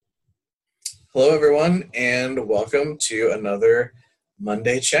Hello, everyone, and welcome to another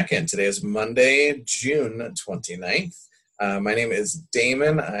Monday check-in. Today is Monday, June 29th. My name is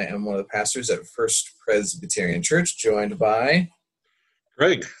Damon. I am one of the pastors at First Presbyterian Church, joined by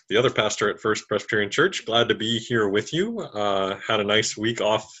Greg, the other pastor at First Presbyterian Church. Glad to be here with you. Had a nice week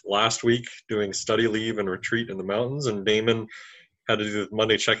off last week doing study leave and retreat in the mountains, and Damon had to do the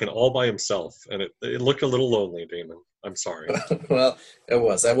Monday check-in all by himself, and it looked a little lonely, Damon. I'm sorry. well, it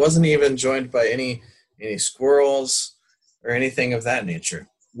was. I wasn't even joined by any squirrels or anything of that nature.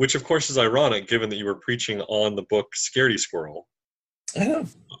 Which, of course, is ironic, given that you were preaching on the book Scaredy Squirrel. I know.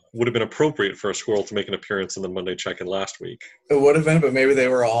 Would have been appropriate for a squirrel to make an appearance in the Monday check-in last week. It would have been, but maybe they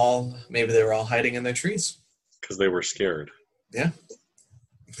were all hiding in their trees. Because they were scared. Yeah.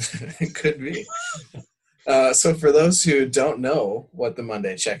 It could be. So for those who don't know what the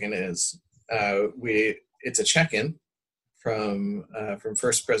Monday check-in is, it's a check-in from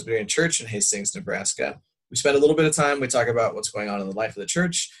First Presbyterian Church in Hastings, Nebraska. We spend a little bit of time. We talk about what's going on in the life of the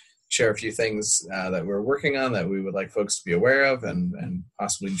church, share a few things that we're working on that we would like folks to be aware of and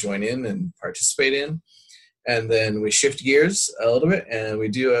possibly join in and participate in. And then we shift gears a little bit and we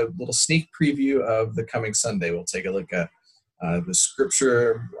do a little sneak preview of the coming Sunday. We'll take a look at the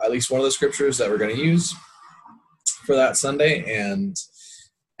scripture, at least one of the scriptures that we're going to use for that Sunday,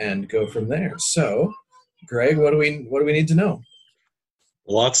 and go from there. So, Greg, what do we need to know?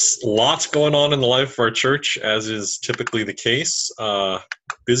 Lots going on in the life of our church, as is typically the case.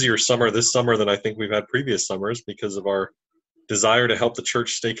 Busier summer this summer than I think we've had previous summers because of our desire to help the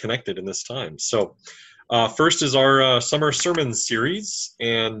church stay connected in this time. So, first is our summer sermon series,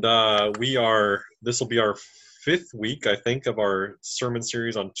 and this will be our fifth week, I think, of our sermon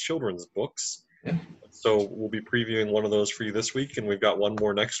series on children's books. Yeah. So we'll be previewing one of those for you this week, and we've got one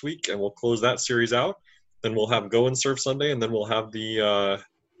more next week, and we'll close that series out. Then we'll have Go and Serve Sunday, and then we'll have the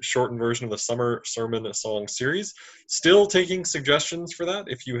shortened version of the Summer Sermon Song Series. Still taking suggestions for that.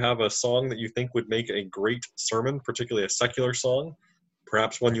 If you have a song that you think would make a great sermon, particularly a secular song,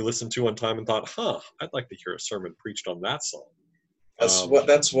 perhaps one you listened to one time and thought, I'd like to hear a sermon preached on that song.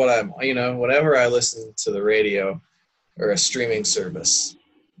 That's what I'm, whenever I listen to the radio or a streaming service,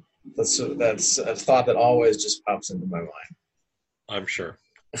 that's a thought that always just pops into my mind. I'm sure.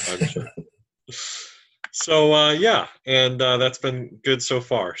 So, and that's been good so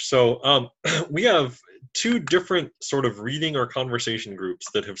far. So we have two different sort of reading or conversation groups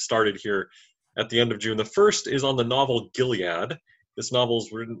that have started here at the end of June. The first is on the novel Gilead. This novel is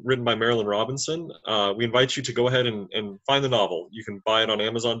written by Marilynne Robinson. We invite you to go ahead and find the novel. You can buy it on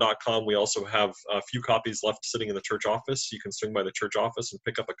Amazon.com. We also have a few copies left sitting in the church office. You can swing by the church office and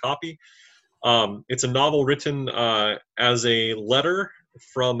pick up a copy. It's a novel written as a letter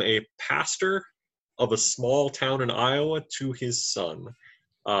from a pastor of a small town in Iowa to his son.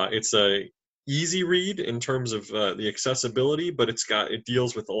 It's a easy read in terms of the accessibility, but it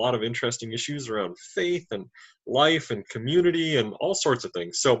deals with a lot of interesting issues around faith and life and community and all sorts of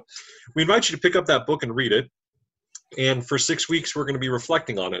things. So we invite you to pick up that book and read it. And for 6 weeks, we're going to be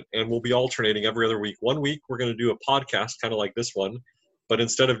reflecting on it, and we'll be alternating every other week. 1 week, we're going to do a podcast kind of like this one, but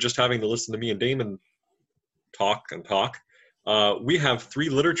instead of just having to listen to me and Damon talk, we have 3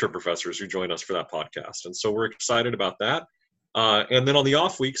 literature professors who join us for that podcast. And so we're excited about that. And then on the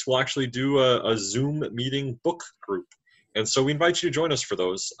off weeks, we'll actually do a Zoom meeting book group. And so we invite you to join us for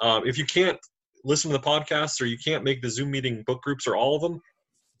those. If you can't listen to the podcasts or you can't make the Zoom meeting book groups or all of them,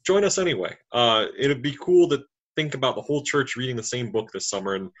 join us anyway. It'd be cool to think about the whole church reading the same book this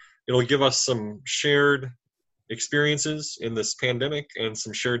summer, and it'll give us some shared experiences in this pandemic and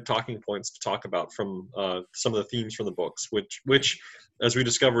some shared talking points to talk about from some of the themes from the books, which, as we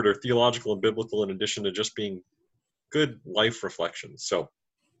discovered, are theological and biblical in addition to just being good life reflections. So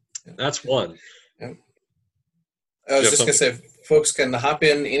that's one. Yeah. I was just going to say, folks can hop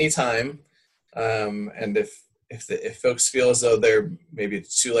in anytime, and if folks feel as though maybe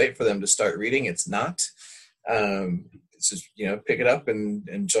it's too late for them to start reading, it's not. It's just pick it up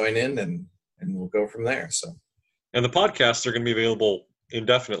and join in, and we'll go from there. So. And the podcasts are going to be available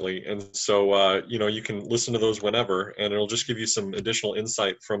indefinitely. And so, you can listen to those whenever, and it'll just give you some additional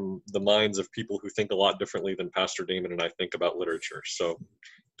insight from the minds of people who think a lot differently than Pastor Damon and I think about literature. So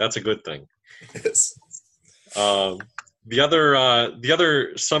that's a good thing. Yes. The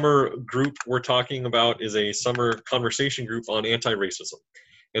other summer group we're talking about is a summer conversation group on anti-racism.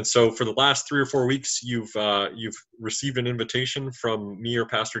 And so for the last 3 or 4 weeks, you've received an invitation from me or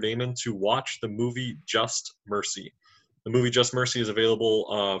Pastor Damon to watch the movie Just Mercy. The movie Just Mercy is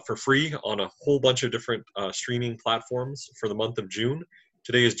available for free on a whole bunch of different streaming platforms for the month of June.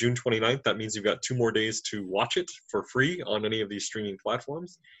 Today is June 29th. That means you've got 2 more days to watch it for free on any of these streaming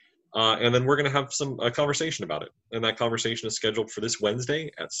platforms. And then we're going to have a conversation about it. And that conversation is scheduled for this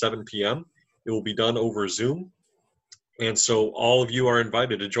Wednesday at 7 p.m. It will be done over Zoom. And so all of you are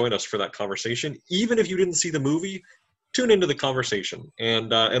invited to join us for that conversation. Even if you didn't see the movie, tune into the conversation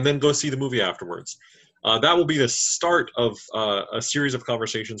and then go see the movie afterwards. That will be the start of a series of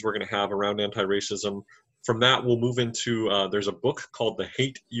conversations we're going to have around anti-racism. From that, we'll move into, there's a book called The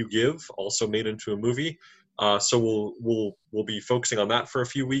Hate U Give, also made into a movie. So we'll be focusing on that for a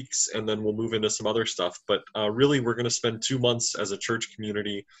few weeks, and then we'll move into some other stuff. But really, we're going to spend 2 months as a church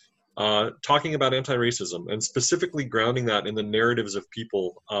community talking about anti-racism, and specifically grounding that in the narratives of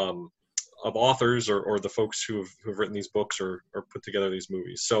people, of authors or the folks who've written these books or put together these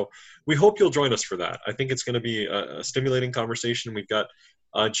movies. So we hope you'll join us for that. I think it's going to be a stimulating conversation. We've got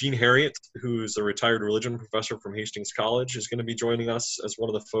Jean Harriet, who's a retired religion professor from Hastings College, is going to be joining us as one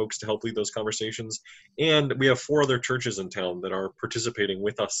of the folks to help lead those conversations. And we have 4 other churches in town that are participating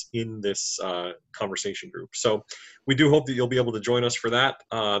with us in this conversation group. So we do hope that you'll be able to join us for that.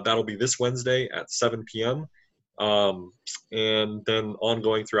 That'll be this Wednesday at 7 p.m. And then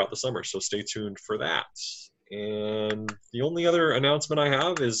ongoing throughout the summer. So stay tuned for that. And the only other announcement I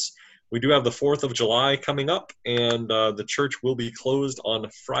have is we do have the 4th of July coming up, and the church will be closed on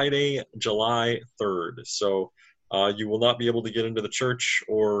Friday, July 3rd. So you will not be able to get into the church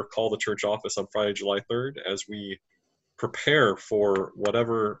or call the church office on Friday, July 3rd as we prepare for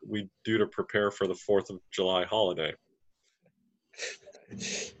whatever we do to prepare for the 4th of July holiday.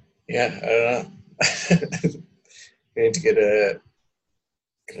 Yeah, I don't know. We need to get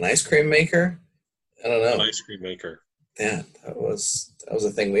an ice cream maker. I don't know. An ice cream maker. Yeah, that was a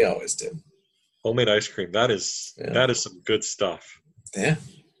thing we always did. Homemade ice cream. That is some good stuff. Yeah.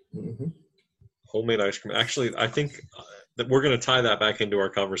 Mm-hmm. Homemade ice cream. Actually, I think that we're going to tie that back into our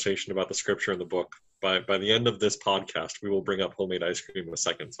conversation about the scripture in the book. By the end of this podcast, we will bring up homemade ice cream a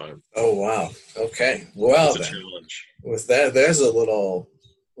second time. Oh wow! Okay. Well, it's a challenge. With that, there's a little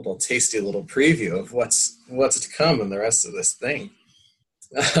tasty little preview of what's to come in the rest of this thing.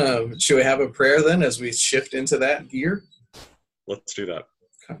 Should we have a prayer then as we shift into that gear? Let's do that.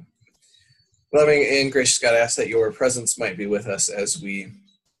 Okay. Loving and gracious God, I ask that your presence might be with us as we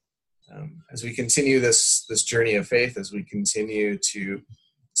continue this journey of faith, as we continue to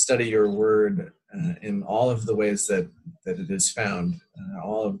study your word in all of the ways that it is found,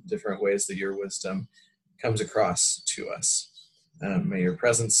 all of the different ways that your wisdom comes across to us. May your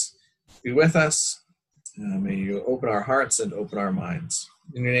presence be with us. May you open our hearts and open our minds.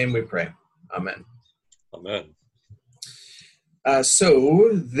 In your name we pray. Amen. Amen.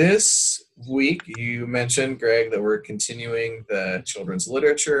 So this week you mentioned, Greg, that we're continuing the children's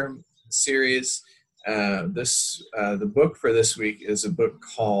literature series. The book for this week is a book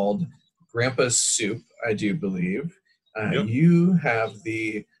called Grandpa's Soup, I do believe. Yep. You have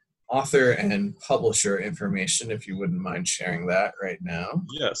the author and publisher information, if you wouldn't mind sharing that right now.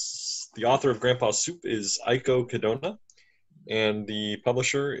 Yes. The author of Grandpa's Soup is Aiko Kadona, and the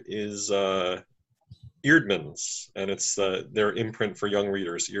publisher is Eerdmans, and it's their imprint for young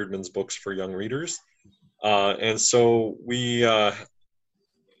readers, Eerdmans Books for Young Readers. And so this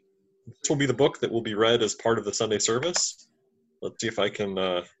will be the book that will be read as part of the Sunday service. Let's see if I can,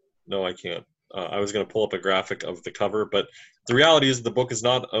 no, I can't. I was going to pull up a graphic of the cover, but the reality is the book is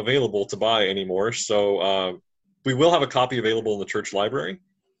not available to buy anymore. So we will have a copy available in the church library,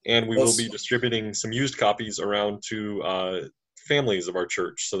 and we will be distributing some used copies around to families of our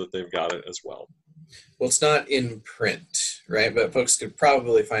church so that they've got it as well. Well, it's not in print, right? But folks could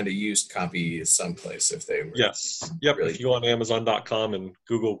probably find a used copy someplace if they were. Yes. Yep. Really... If you go on Amazon.com and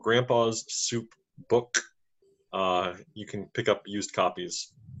Google Grandpa's Soup book, you can pick up used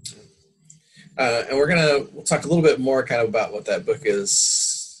copies. And we'll talk a little bit more kind of about what that book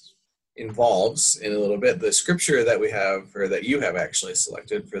involves in a little bit. The scripture that we have, or that you have actually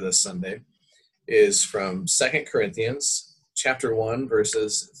selected for this Sunday, is from 2 Corinthians chapter 1,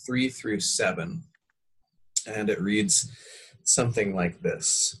 verses 3 through 7. And it reads something like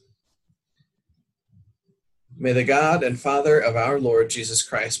this. May the God and Father of our Lord Jesus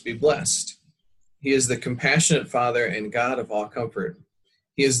Christ be blessed. He is the compassionate Father and God of all comfort.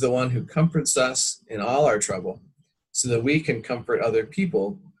 He is the one who comforts us in all our trouble, so that we can comfort other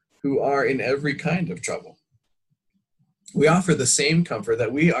people who are in every kind of trouble. We offer the same comfort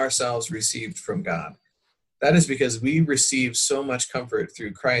that we ourselves received from God. That is because we receive so much comfort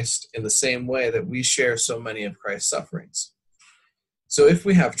through Christ in the same way that we share so many of Christ's sufferings. So if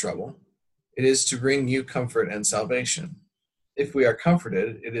we have trouble, it is to bring you comfort and salvation. If we are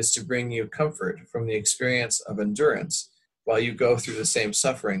comforted, it is to bring you comfort from the experience of endurance while you go through the same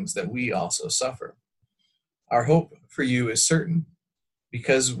sufferings that we also suffer. Our hope for you is certain,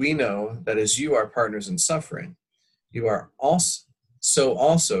 because we know that as you are partners in suffering, you are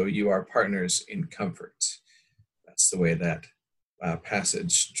also you are partners in comfort. That's the way that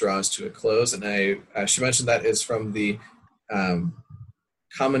passage draws to a close. And I should mention that is from the um,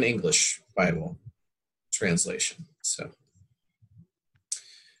 Common English Bible translation. So,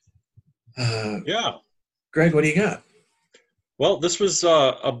 Yeah. Greg, what do you got? Well, this was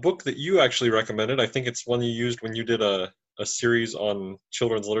a book that you actually recommended. I think it's one you used when you did a series on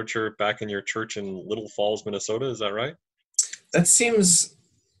children's literature back in your church in Little Falls, Minnesota. Is that right? That seems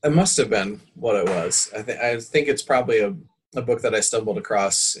it must have been what it was. I think it's probably a book that I stumbled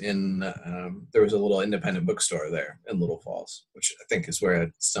across in there was a little independent bookstore there in Little Falls, which I think is where I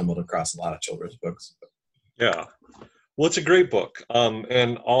stumbled across a lot of children's books. Yeah. Well, it's a great book,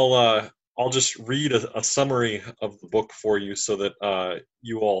 and I'll just read a summary of the book for you so that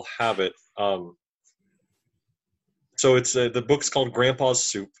you all have it. So it's the book's called Grandpa's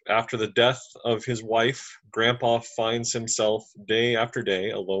Soup. After the death of his wife, Grandpa finds himself day after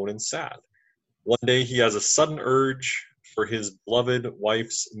day alone and sad. One day he has a sudden urge for his beloved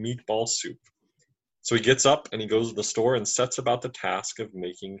wife's meatball soup. So he gets up and he goes to the store and sets about the task of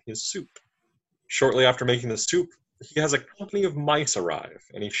making his soup. Shortly after making the soup, he has a company of mice arrive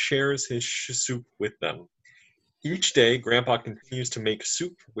and he shares his soup with them. Each day, Grandpa continues to make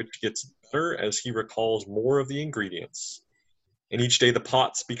soup, which gets better as he recalls more of the ingredients. And each day, the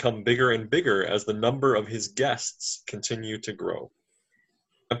pots become bigger and bigger as the number of his guests continue to grow.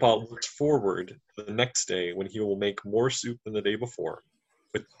 Grandpa looks forward to the next day when he will make more soup than the day before,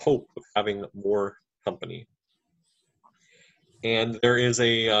 with hope of having more company. And there is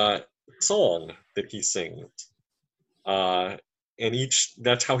a song that he sings. And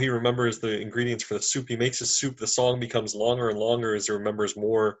that's how he remembers the ingredients for the soup. He makes his soup, the song becomes longer and longer as he remembers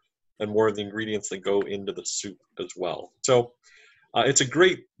more and more of the ingredients that go into the soup as well. So it's a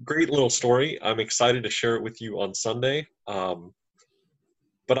great little story. I'm excited to share it with you on Sunday. But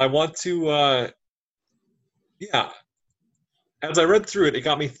I want to, as I read through it, it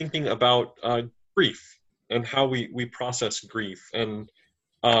got me thinking about grief and how we process grief. And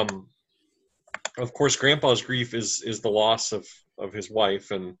of course, Grandpa's grief is the loss of his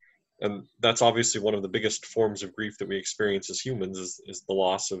wife, and that's obviously one of the biggest forms of grief that we experience as humans is the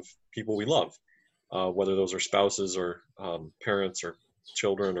loss of people we love, whether those are spouses or parents or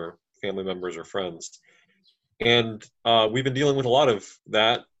children or family members or friends. And we've been dealing with a lot of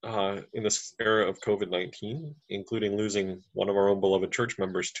that in this era of COVID-19, including losing one of our own beloved church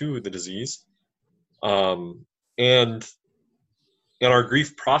members to the disease. And our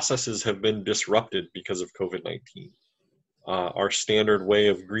grief processes have been disrupted because of COVID-19. Our standard way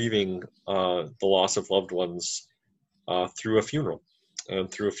of grieving the loss of loved ones through a funeral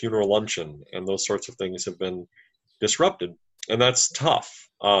and through a funeral luncheon and those sorts of things have been disrupted. And that's tough.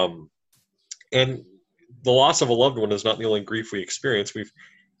 And the loss of a loved one is not the only grief we experience.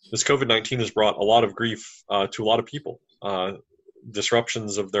 This COVID-19 has brought a lot of grief to a lot of people,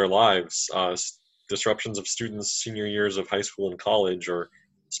 disruptions of their lives, disruptions of students' senior years of high school and college, or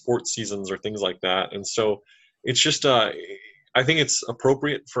sports seasons, or things like that. And so it's just, I think it's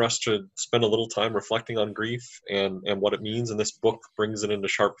appropriate for us to spend a little time reflecting on grief and what it means. And this book brings it into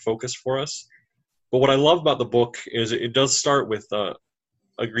sharp focus for us. But what I love about the book is it does start with a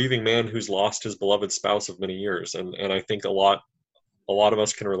grieving man who's lost his beloved spouse of many years. And I think a lot of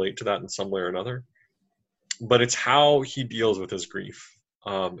us can relate to that in some way or another. But it's how he deals with his grief.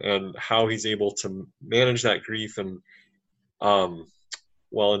 And how he's able to manage that grief and, and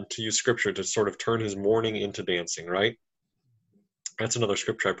to use scripture to sort of turn his mourning into dancing, right? That's another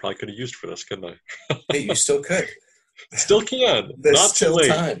scripture I probably could have used for this, couldn't I? Hey, you still could. Still can. There's Not still too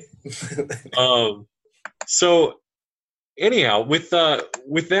late. Time. So anyhow, with that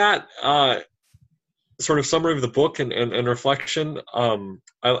sort of summary of the book and reflection, I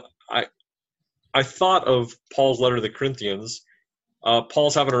thought of Paul's letter to the Corinthians.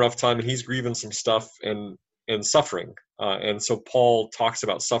 Paul's having a rough time and he's grieving some stuff and suffering. And so Paul talks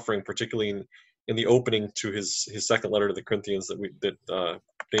about suffering, particularly in the opening to his second letter to the Corinthians that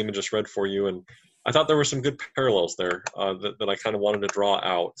Damon just read for you. And I thought there were some good parallels there that I kind of wanted to draw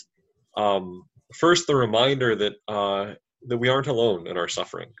out. First, the reminder that we aren't alone in our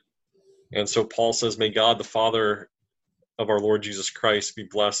suffering. And so Paul says, may God, the Father of our Lord Jesus Christ, be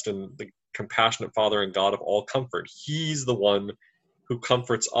blessed, and the compassionate Father and God of all comfort. He's the one who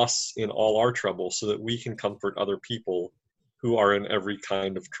comforts us in all our trouble so that we can comfort other people who are in every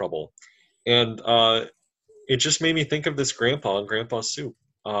kind of trouble. And it just made me think of this grandpa and Grandpa's soup.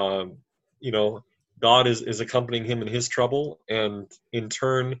 God is accompanying him in his trouble, and in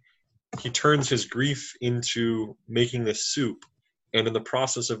turn, he turns his grief into making this soup and in the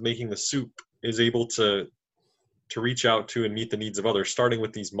process of making the soup is able to reach out to and meet the needs of others, starting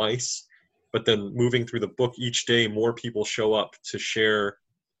with these mice, but then moving through the book each day, more people show up to share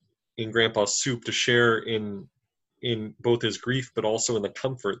in Grandpa's soup, to share in both his grief, but also in the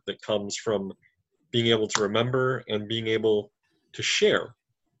comfort that comes from being able to remember and being able to share.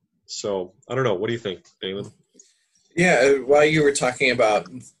 So I don't know. What do you think, Damon? Yeah, while you were talking about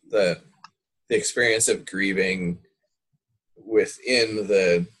the experience of grieving within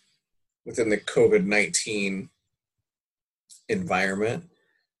the COVID-19 environment,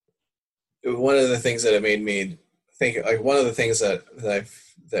 one of the things that it made me think, like one of the things that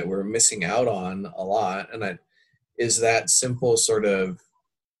we're missing out on a lot, is that simple sort of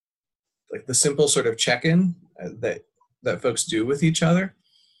check-in that folks do with each other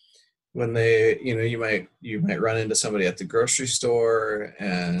when they, you might run into somebody at the grocery store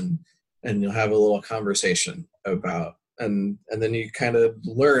and you'll have a little conversation about, and then you kind of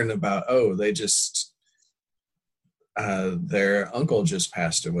learn about, oh, they just their uncle just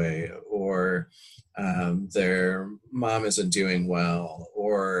passed away, or their mom isn't doing well,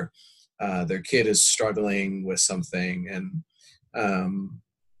 or their kid is struggling with something,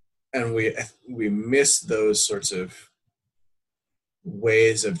 and we miss those sorts of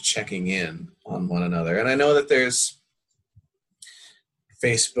ways of checking in on one another. And I know that there's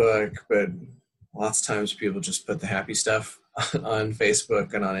Facebook, but lots of times people just put the happy stuff on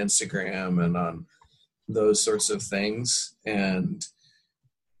Facebook and on Instagram and on those sorts of things. And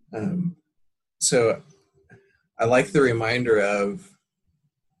so I like the reminder of,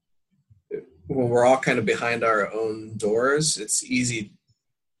 when we're all kind of behind our own doors, it's easy.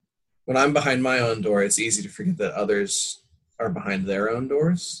 When I'm behind my own door, it's easy to forget that others are behind their own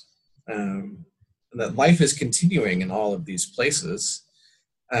doors, and that life is continuing in all of these places,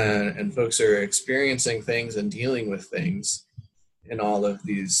 and folks are experiencing things and dealing with things in all of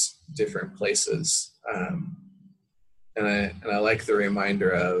these different places. And I like the reminder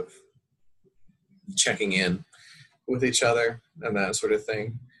of checking in with each other and that sort of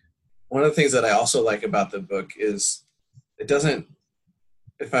thing. One of the things that I also like about the book is it doesn't,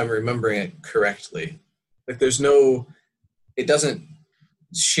 if I'm remembering it correctly, it doesn't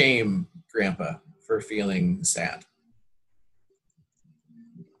shame Grandpa for feeling sad.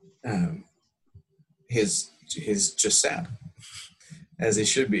 He's just sad, as he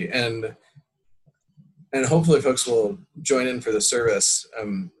should be. And hopefully folks will join in for the service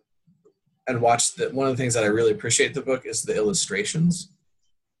and watch that. One of the things that I really appreciate the book is the illustrations.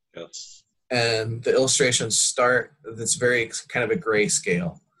 Yes. And the illustrations start, it's very kind of a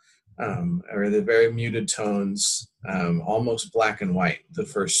grayscale, or the very muted tones, almost black and white, the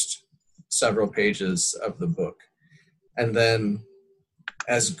first several pages of the book. And then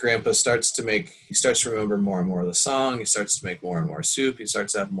as Grandpa starts to remember more and more of the song, he starts to make more and more soup, he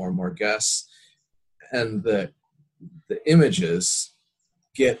starts to have more and more guests, and the images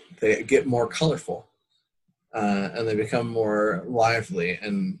get more colorful, and they become more lively,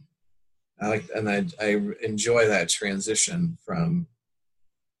 and I enjoy that transition from,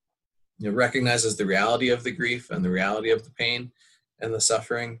 recognizes the reality of the grief and the reality of the pain and the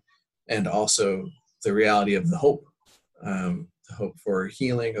suffering, and also the reality of the hope for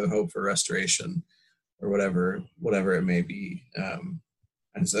healing, or the hope for restoration, or whatever it may be.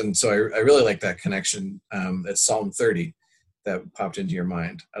 And so I really like that connection. It's Psalm 30 that popped into your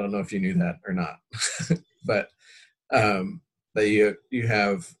mind. I don't know if you knew that or not, but that you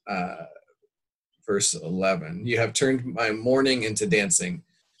have verse 11. You have turned my mourning into dancing.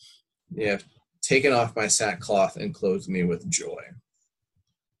 You have taken off my sackcloth and clothed me with joy.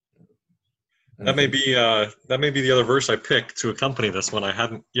 That may be the other verse I picked to accompany this one. I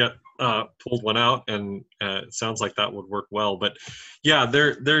hadn't yet pulled one out, and it sounds like that would work well. But yeah,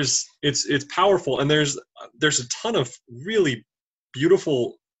 it's powerful, and there's a ton of really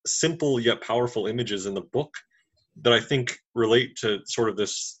beautiful, simple yet powerful images in the book that I think relate to sort of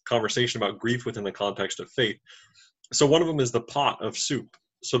this conversation about grief within the context of faith. So one of them is the pot of soup.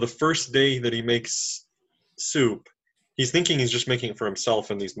 So the first day that he makes soup, he's thinking he's just making it for himself,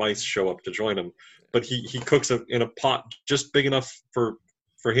 and these mice show up to join him. But he cooks it in a pot just big enough for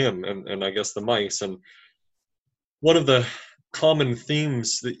him and I guess the mice. And one of the common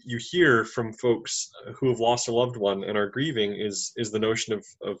themes that you hear from folks who have lost a loved one and are grieving is the notion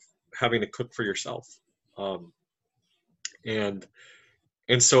of having to cook for yourself. And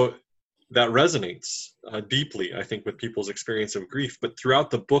so that resonates deeply, I think, with people's experience of grief. But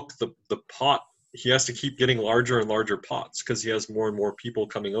throughout the book, the pot, he has to keep getting larger and larger pots because he has more and more people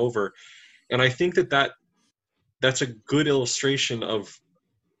coming over. And I think that's a good illustration of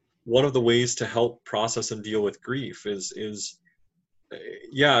one of the ways to help process and deal with grief is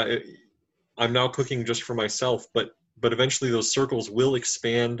I'm now cooking just for myself, but eventually those circles will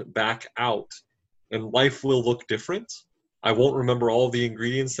expand back out, and life will look different. I won't remember all the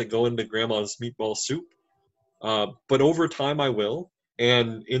ingredients that go into grandma's meatball soup, but over time I will.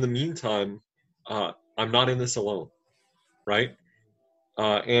 And in the meantime, I'm not in this alone, right?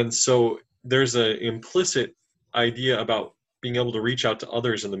 And so there's an implicit idea about being able to reach out to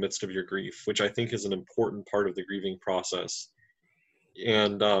others in the midst of your grief, which I think is an important part of the grieving process.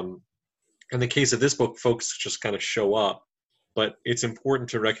 And in the case of this book, folks just kind of show up, but it's important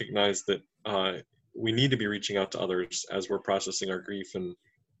to recognize that we need to be reaching out to others as we're processing our grief, and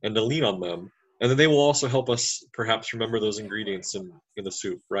to lean on them. And then they will also help us perhaps remember those ingredients in the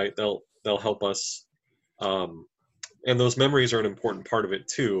soup, right? They'll help us, and those memories are an important part of it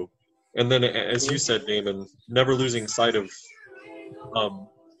too. And then, as you said, Damon, never losing sight of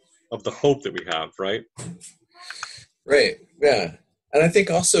the hope that we have, right? Right. Yeah. And I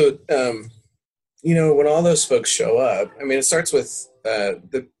think also, when all those folks show up, I mean, it starts with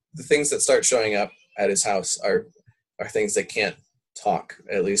the things that start showing up at his house are things that can't talk,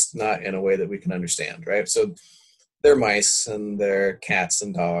 at least not in a way that we can understand, right? So they're mice and they're cats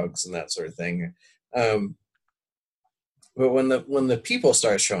and dogs and that sort of thing. But when the people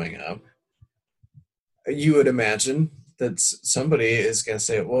start showing up, you would imagine that somebody is going to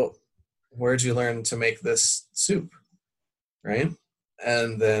say, well, where'd you learn to make this soup? Right?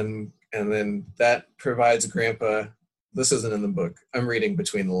 And then that provides Grandpa, this isn't in the book, I'm reading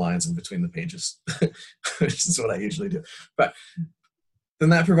between the lines and between the pages, which is what I usually do. But then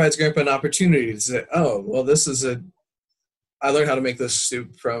that provides Grandpa an opportunity to say, oh, well, I learned how to make this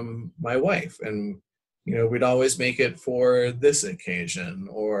soup from my wife. And, we'd always make it for this occasion.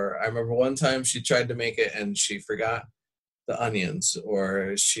 Or I remember one time she tried to make it and she forgot the onions,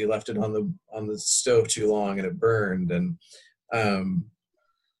 or she left it on the stove too long and it burned. And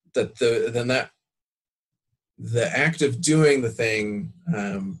the act of doing the thing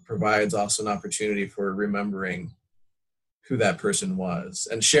provides also an opportunity for remembering who that person was,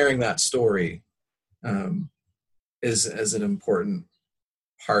 and sharing that story is an important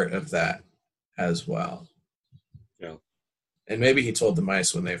part of that as well. Yeah. And maybe he told the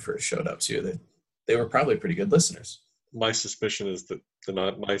mice when they first showed up too that they were probably pretty good listeners. My suspicion is that the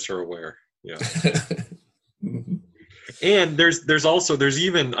mice are aware. Yeah. And there's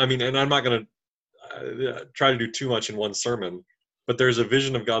even, I mean, and I'm not going to try to do too much in one sermon, but there's a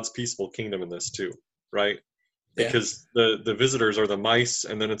vision of God's peaceful kingdom in this too, right? Because the visitors are the mice,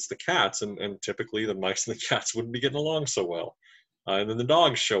 and then it's the cats, and typically the mice and the cats wouldn't be getting along so well. And then the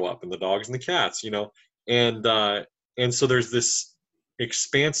dogs show up, and the dogs and the cats, and so there's this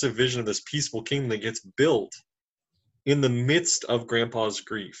expansive vision of this peaceful kingdom that gets built in the midst of Grandpa's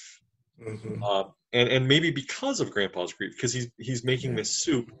grief. Mm-hmm. And maybe because of Grandpa's grief, because he's making this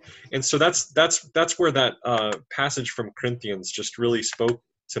soup. And so that's where that passage from Corinthians just really spoke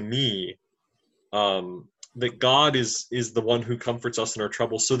to me, that God is the one who comforts us in our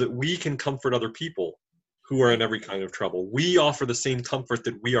trouble so that we can comfort other people who are in every kind of trouble. We offer the same comfort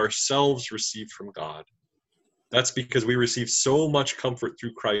that we ourselves receive from God. That's because we receive so much comfort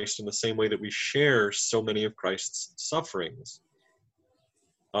through Christ in the same way that we share so many of Christ's sufferings.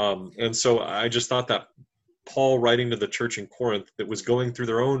 And so I just thought that Paul, writing to the church in Corinth that was going through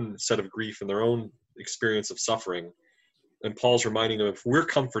their own set of grief and their own experience of suffering, and Paul's reminding them, if we're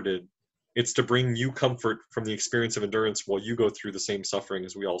comforted, it's to bring you comfort from the experience of endurance while you go through the same suffering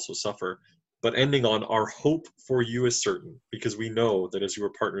as we also suffer. But ending on, our hope for you is certain, because we know that as you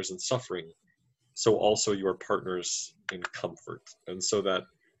are partners in suffering, so also you are partners in comfort. And so that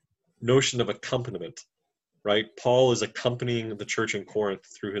notion of accompaniment, right? Paul is accompanying the church in Corinth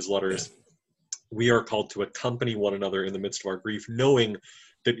through his letters. We are called to accompany one another in the midst of our grief, knowing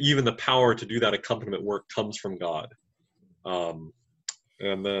that even the power to do that accompaniment work comes from God. And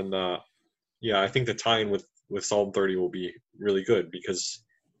then, I think the tie-in with Psalm 30 will be really good, because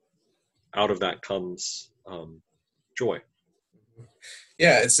out of that comes joy.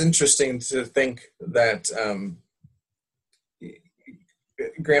 Yeah, it's interesting to think that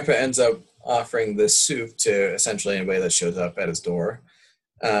Grandpa ends up offering this soup to essentially anybody that shows up at his door,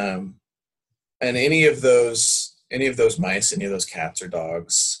 and any of those mice, any of those cats or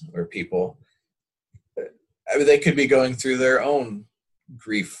dogs or people, I mean, they could be going through their own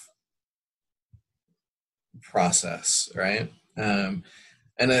grief process, right? And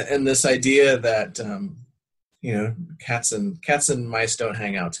this idea that cats and mice don't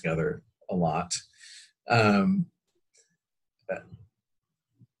hang out together a lot.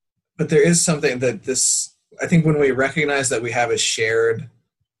 But there is something that I think when we recognize that we have a shared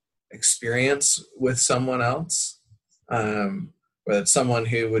experience with someone else, whether it's someone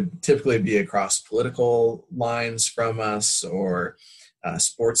who would typically be across political lines from us, or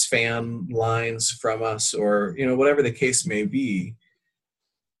sports fan lines from us, or whatever the case may be.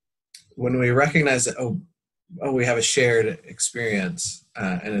 When we recognize that, oh, we have a shared experience,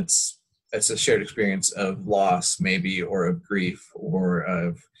 and it's a shared experience of loss, maybe, or of grief, or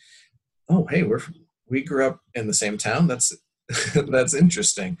of, oh, hey, we grew up in the same town. That's that's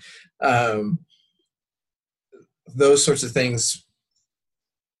interesting. Those sorts of things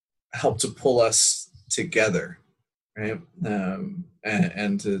help to pull us together, right?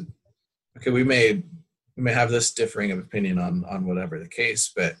 And to, okay, we may have this differing of opinion on whatever the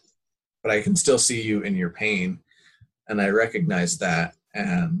case, but I can still see you in your pain, and I recognize that,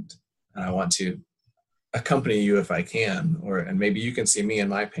 and I want to accompany you if I can, and maybe you can see me in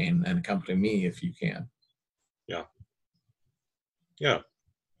my pain and accompany me if you can. Yeah.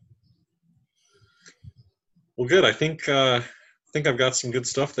 Well, good. I think I've got some good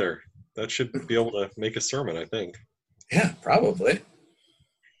stuff there. That should be able to make a sermon, I think. Yeah, probably.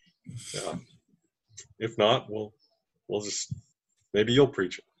 Yeah. If not, we'll just, maybe you'll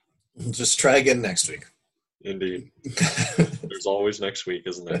preach it. We'll just try again next week. Indeed. There's always next week,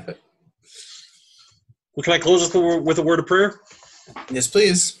 isn't there? Well, can I close this with a word of prayer? Yes,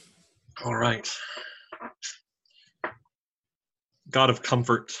 please. All right. God of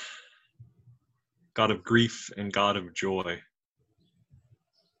comfort, God of grief, and God of joy,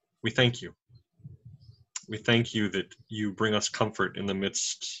 we thank you. We thank you that you bring us comfort in the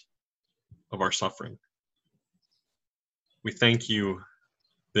midst of our suffering. We thank you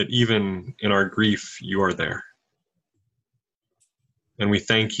that even in our grief, you are there. And we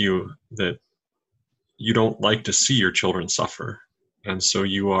thank you that you don't like to see your children suffer. And so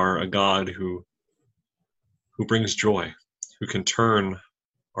you are a God who brings joy, who can turn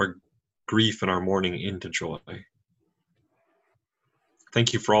our grief and our mourning into joy.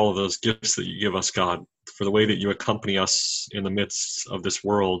 Thank you for all of those gifts that you give us, God, for the way that you accompany us in the midst of this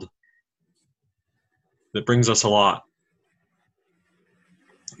world that brings us a lot.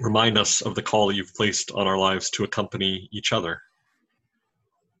 Remind us of the call that you've placed on our lives to accompany each other,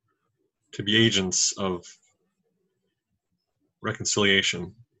 to be agents of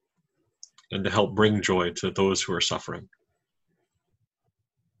reconciliation, and to help bring joy to those who are suffering.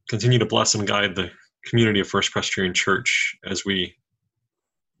 Continue to bless and guide the community of First Presbyterian Church as we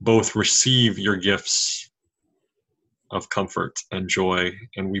both receive your gifts of comfort and joy,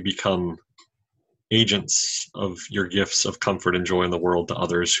 and we become agents of your gifts of comfort and joy in the world to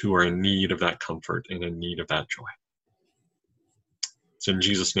others who are in need of that comfort and in need of that joy. It's in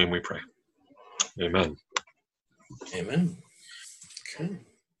Jesus' name we pray. Amen. Amen. Okay.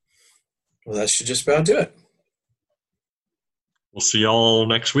 Well, that should just about do it. We'll see y'all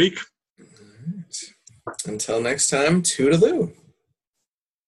next week. All right. Until next time, toodaloo.